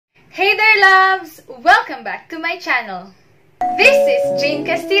Hey there loves! Welcome back to my channel. This is Jean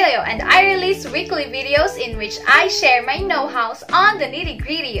Castillo and I release weekly videos in which I share my know-hows on the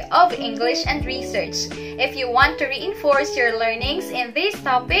nitty-gritty of English and research. If you want to reinforce your learnings in these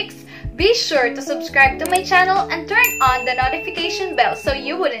topics, be sure to subscribe to my channel and turn on the notification bell so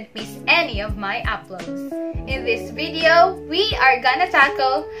you wouldn't miss any of my uploads. In this video, we are gonna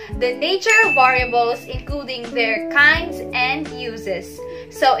tackle the nature of variables, including their kinds and uses.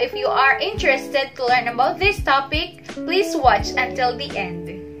 So if you are interested to learn about this topic, please watch until the end.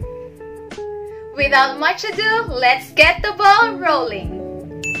 Without much ado, let's get the ball rolling.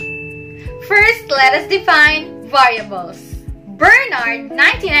 First, let us define variables. Bernard,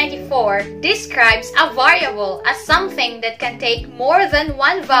 1994, describes a variable as something that can take more than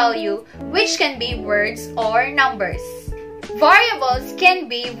one value, which can be words or numbers. Variables can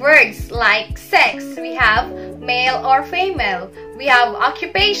be words like sex, we have male or female, we have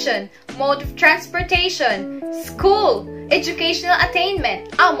occupation, mode of transportation, school, educational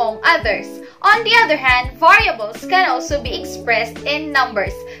attainment, among others. On the other hand, variables can also be expressed in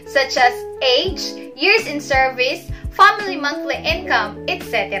numbers such as age, years in service, family monthly income,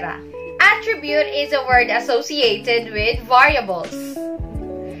 etc. Attribute is a word associated with variables.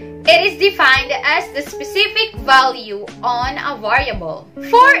 It is defined as the specific value on a variable.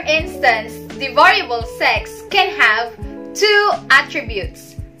 For instance, the variable sex can have two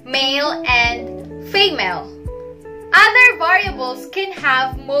attributes, male and female. Other variables can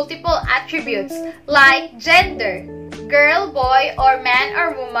have multiple attributes like gender, girl, boy, or man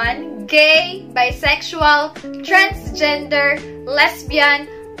or woman, gay, bisexual, transgender, lesbian,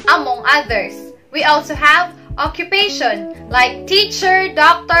 among others. We also have occupation like teacher,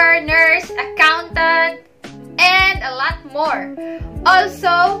 doctor, nurse, accountant, and a lot more.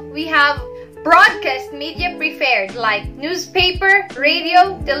 Also, we have broadcast media preferred like newspaper,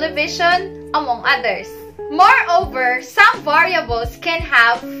 radio, television, among others. Moreover, some variables can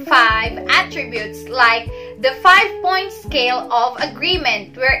have 5 attributes like the 5-point scale of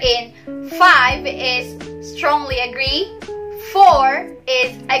agreement, wherein 5 is strongly agree, 4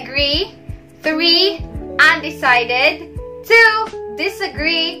 is agree, 3 undecided, 2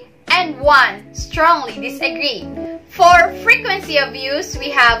 disagree, and 1 strongly disagree. For frequency of use, we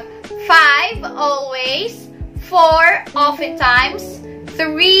have 5 always, 4 oftentimes,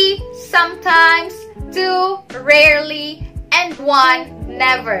 3 sometimes, 2 rarely, and 1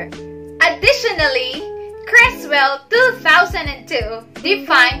 never. Additionally, Creswell 2002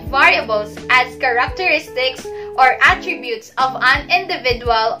 defined variables as characteristics or attributes of an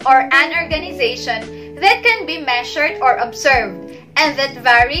individual or an organization that can be measured or observed and that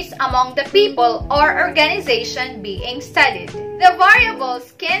varies among the people or organization being studied. The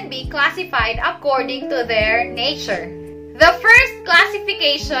variables can be classified according to their nature. The first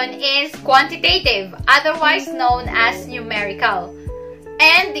classification is quantitative, otherwise known as numerical.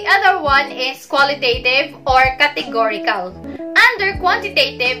 And the other one is qualitative or categorical. Under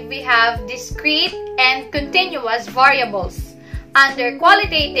quantitative, we have discrete and continuous variables. Under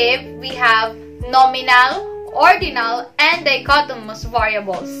qualitative, we have nominal, ordinal, and dichotomous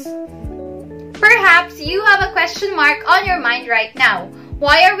variables. Perhaps you have a question mark on your mind right now.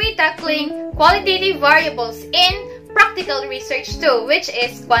 Why are we tackling qualitative variables in practical research too, which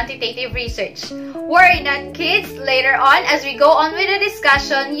is quantitative research? Worry not, kids. Later on, as we go on with the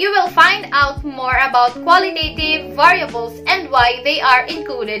discussion, you will find out more about qualitative variables and why they are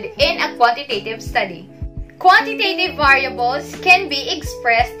included in a quantitative study. Quantitative variables can be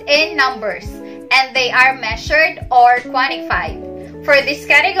expressed in numbers, and they are measured or quantified. For this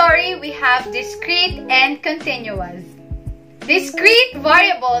category, we have discrete and continuous. Discrete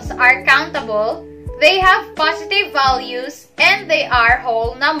variables are countable. They have positive values and they are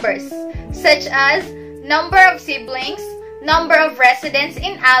whole numbers, such as number of siblings, number of residents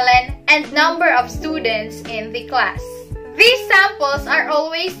in Allen, and number of students in the class. These samples are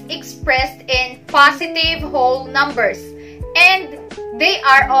always expressed in positive whole numbers and they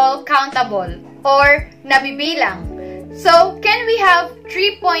are all countable or nabibilang. So, can we have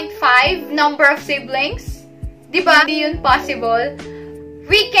 3.5 number of siblings? Diba? Hindi yun possible.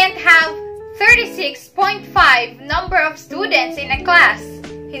 We can't have 36.5 number of students in a class.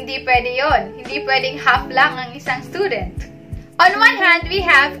 Hindi pwede yun. Hindi pwedeng half lang ang isang student. On one hand, we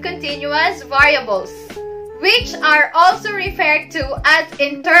have continuous variables, which are also referred to as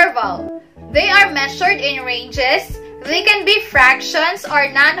interval. They are measured in ranges. They can be fractions or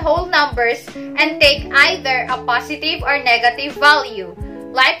non-whole numbers and take either a positive or negative value.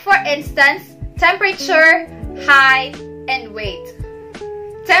 Like for instance, temperature, height, and weight.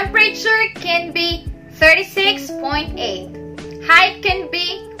 Temperature can be 36.8. Height can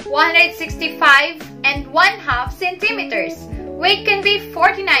be 100 165 and 1/2 centimeters. Weight can be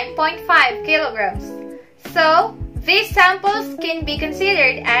 49.5 kilograms. So, these samples can be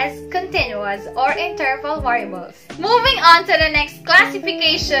considered as continuous or interval variables. Moving on to the next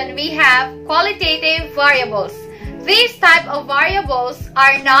classification, we have qualitative variables. These type of variables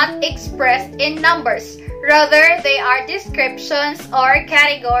are not expressed in numbers. Rather, they are descriptions or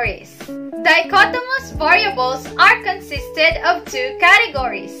categories. Dichotomous variables are consisted of two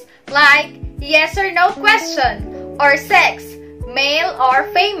categories, like yes or no question, or sex, male or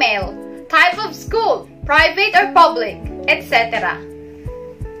female, type of school, private or public, etc.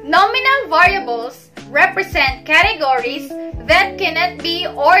 Nominal variables represent categories that cannot be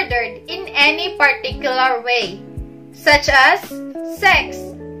ordered in any particular way, such as sex,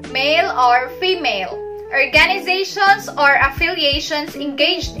 male or female, organizations or affiliations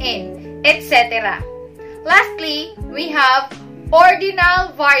engaged in, etc. Lastly, we have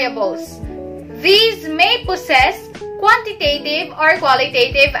ordinal variables. These may possess quantitative or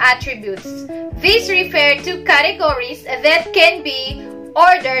qualitative attributes. These refer to categories that can be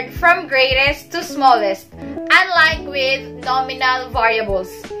ordered from greatest to smallest, unlike with nominal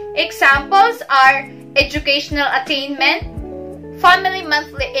variables. Examples are educational attainment, family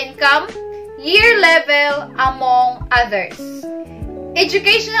monthly income, year level, among others.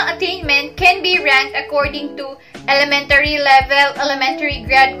 Educational attainment can be ranked according to elementary level, elementary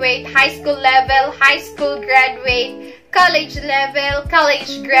graduate, high school level, high school graduate, college level,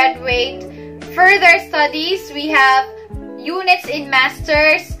 college graduate. Further studies, we have units in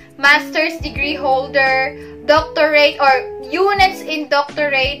master's, master's degree holder, doctorate or units in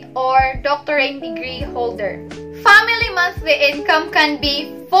doctorate or doctorate degree holder. Family monthly income can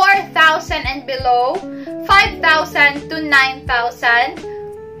be 4,000 and below, 5,000 to 9,000,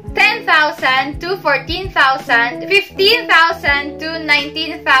 10,000 to 14,000, 15,000 to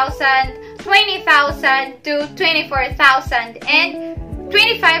 19,000, 20,000 to 24,000, and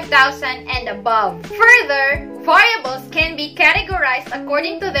 25,000 and above. Further, variables can be categorized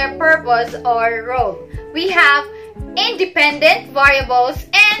according to their purpose or role. We have independent variables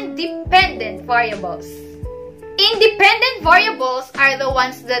and dependent variables. Independent variables are the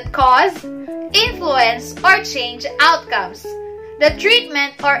ones that cause, influence, or change outcomes. The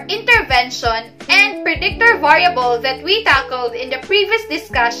treatment or intervention and predictor variable that we tackled in the previous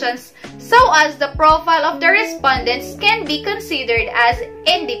discussions, so as the profile of the respondents, can be considered as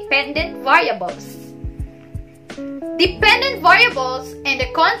independent variables. Dependent variables, on the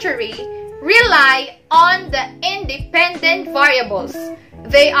contrary, rely on the independent variables.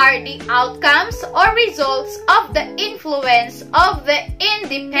 They are the outcomes or results of the influence of the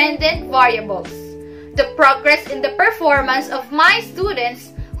independent variables. The progress in the performance of my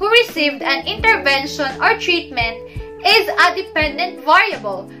students who received an intervention or treatment is a dependent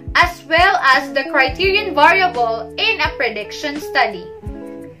variable, as well as the criterion variable in a prediction study.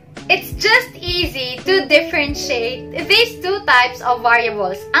 It's just easy to differentiate these two types of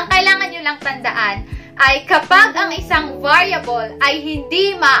variables. Ang kailangan nyo lang tandaan ay kapag ang isang variable ay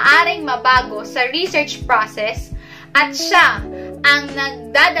hindi maaaring mabago sa research process at siya ang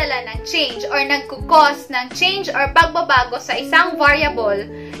nagdadala ng change or nagkukos ng change or pagbabago sa isang variable,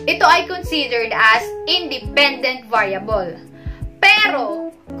 ito ay considered as independent variable.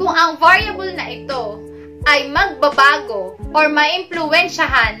 Pero, kung ang variable na ito ay magbabago or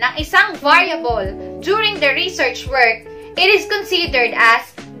maimpluwensyahan ng isang variable during the research work, it is considered as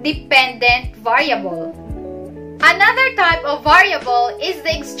dependent variable. Another type of variable is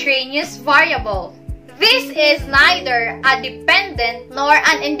the extraneous variable. This is neither a dependent nor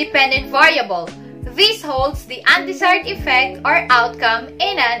an independent variable. This holds the undesired effect or outcome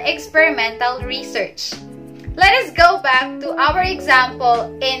in an experimental research. Let us go back to our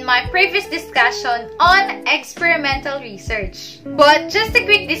example in my previous discussion on experimental research. But just a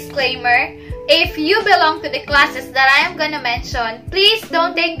quick disclaimer, if you belong to the classes that I am gonna mention, please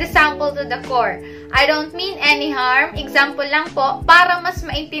don't take the sample to the core. I don't mean any harm, example lang po para mas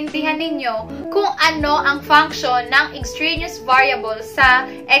maintindihan ninyo kung ano ang function ng extraneous variable sa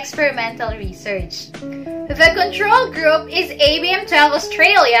experimental research. The control group is ABM12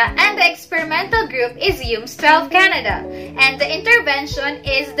 Australia and the experimental group is UMS12 Canada, and the intervention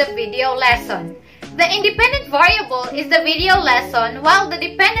is the video lesson. The independent variable is the video lesson, while the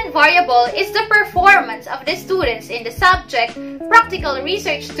dependent variable is the performance of the students in the subject practical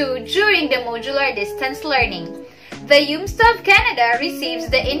research 2 during the modular distance learning. The UMS12 Canada receives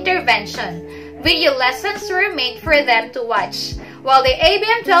the intervention. Video lessons were made for them to watch, while the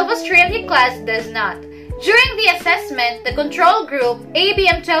ABM12 Australia class does not. During the assessment, the control group,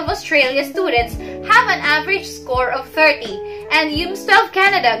 ABM12 Australia students, have an average score of 30, and UMS 12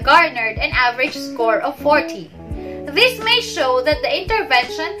 Canada garnered an average score of 40. This may show that the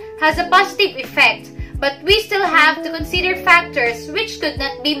intervention has a positive effect, but we still have to consider factors which could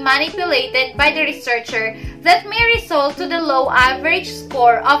not be manipulated by the researcher that may result to the low average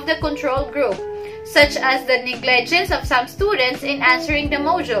score of the control group, such as the negligence of some students in answering the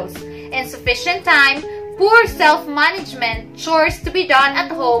modules, insufficient time, poor self-management, chores to be done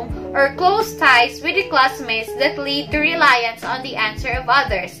at home, or close ties with the classmates that lead to reliance on the answer of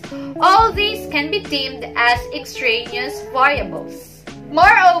others. All these can be deemed as extraneous variables.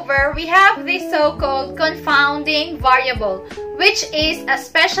 Moreover, we have the so-called confounding variable, which is a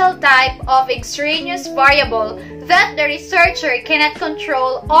special type of extraneous variable that the researcher cannot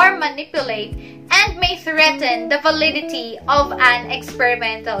control or manipulate and may threaten the validity of an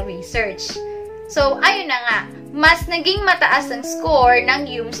experimental research. So, ayun na nga, mas naging mataas ang score ng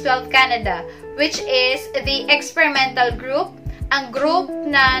UMS 12 Canada, which is the experimental group, ang group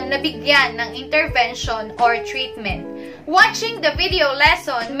na nabigyan ng intervention or treatment. Watching the video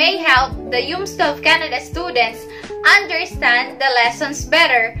lesson may help the UMS 12 Canada students understand the lessons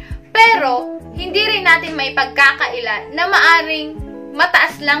better, pero hindi rin natin may pagkakaila na maaring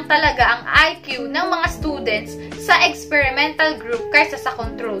mataas lang talaga ang IQ ng mga students sa experimental group kaysa sa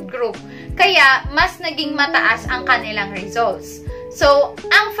control group. Kaya, mas naging mataas ang kanilang results. So,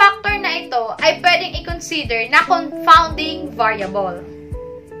 ang factor na ito ay pwedeng i-consider na confounding variable.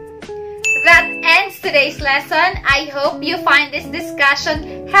 That ends today's lesson. I hope you find this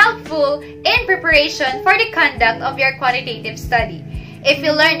discussion helpful in preparation for the conduct of your quantitative study. If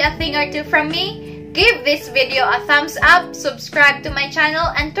you learned a thing or two from me, give this video a thumbs up, subscribe to my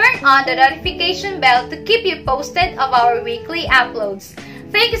channel, and turn on the notification bell to keep you posted of our weekly uploads.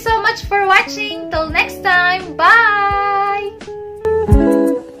 Thank you so much for watching. Till next time, bye!